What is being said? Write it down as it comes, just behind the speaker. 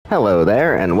Hello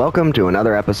there, and welcome to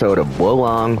another episode of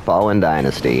Wolong Fallen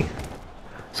Dynasty.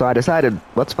 So I decided,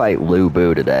 let's fight Lu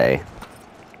Bu today.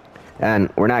 And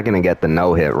we're not going to get the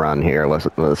no-hit run here,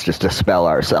 let's just dispel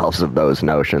ourselves of those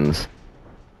notions.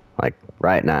 Like,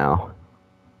 right now.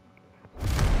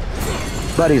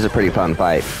 But he's a pretty fun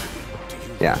fight.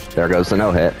 Yeah, there goes the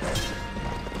no-hit.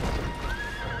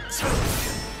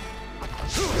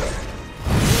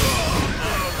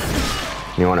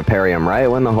 You want to parry him right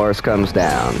when the horse comes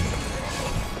down.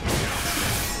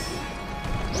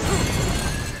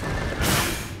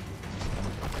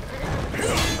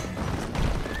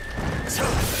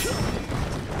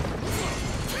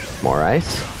 More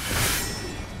ice.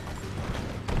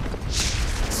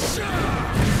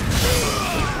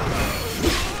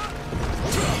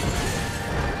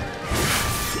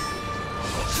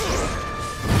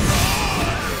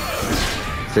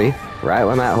 See? Right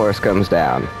when that horse comes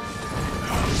down.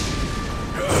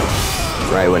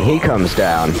 Right when he comes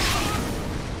down.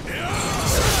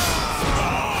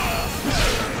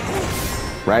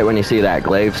 Right when you see that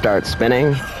glaive start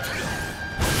spinning.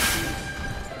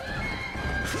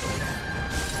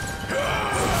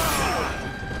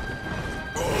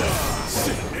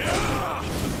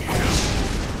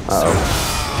 Uh-oh.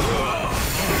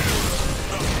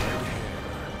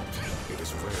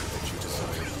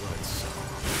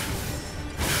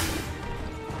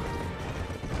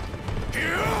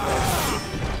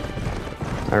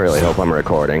 I really hope I'm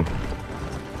recording.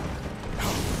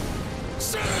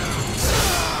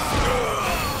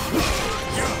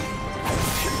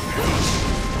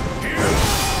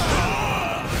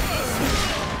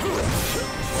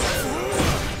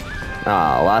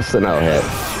 Ah, lost the no-hit.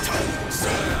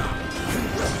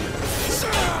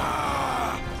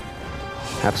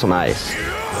 Have some ice.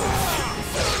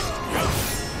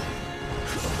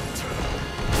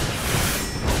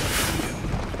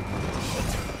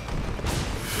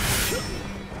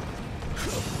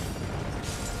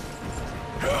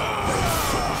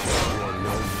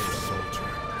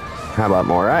 How about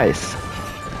more ice?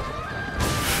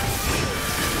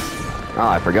 Oh,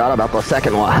 I forgot about the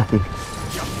second one.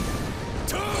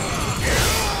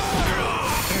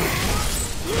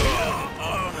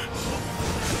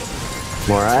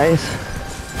 More ice.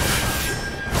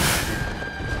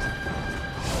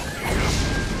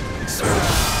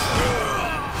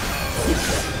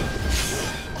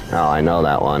 Oh, I know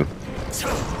that one.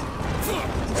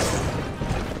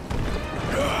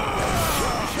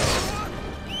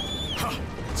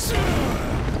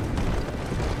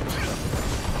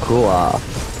 Cool off.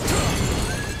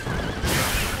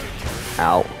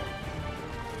 Ow.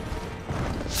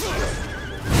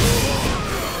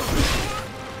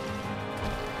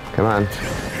 Come on.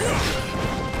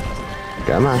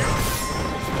 Come on.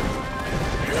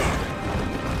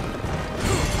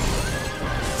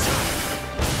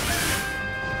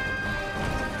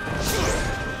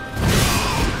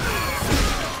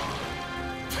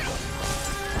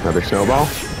 Another snowball.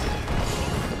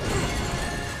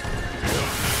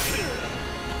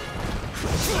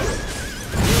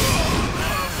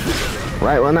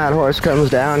 Right when that horse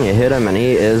comes down, you hit him and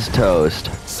he is toast.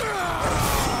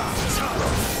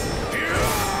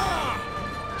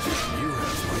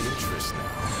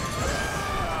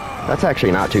 That's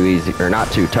actually not too easy, or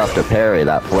not too tough to parry,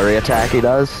 that flurry attack he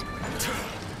does.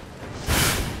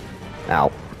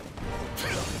 Ow.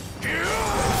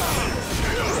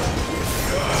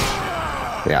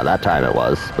 Yeah, that time it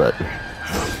was, but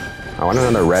I want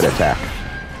another red attack.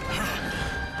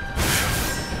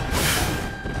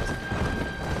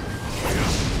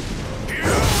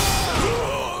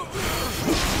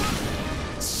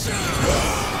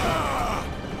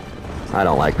 I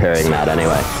don't like parrying that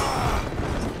anyway.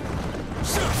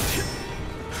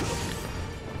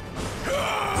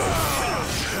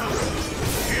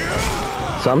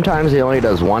 Sometimes he only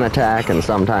does one attack, and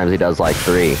sometimes he does like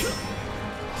 3.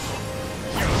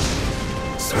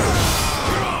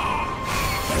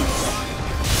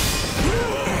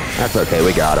 That's okay,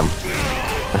 we got him.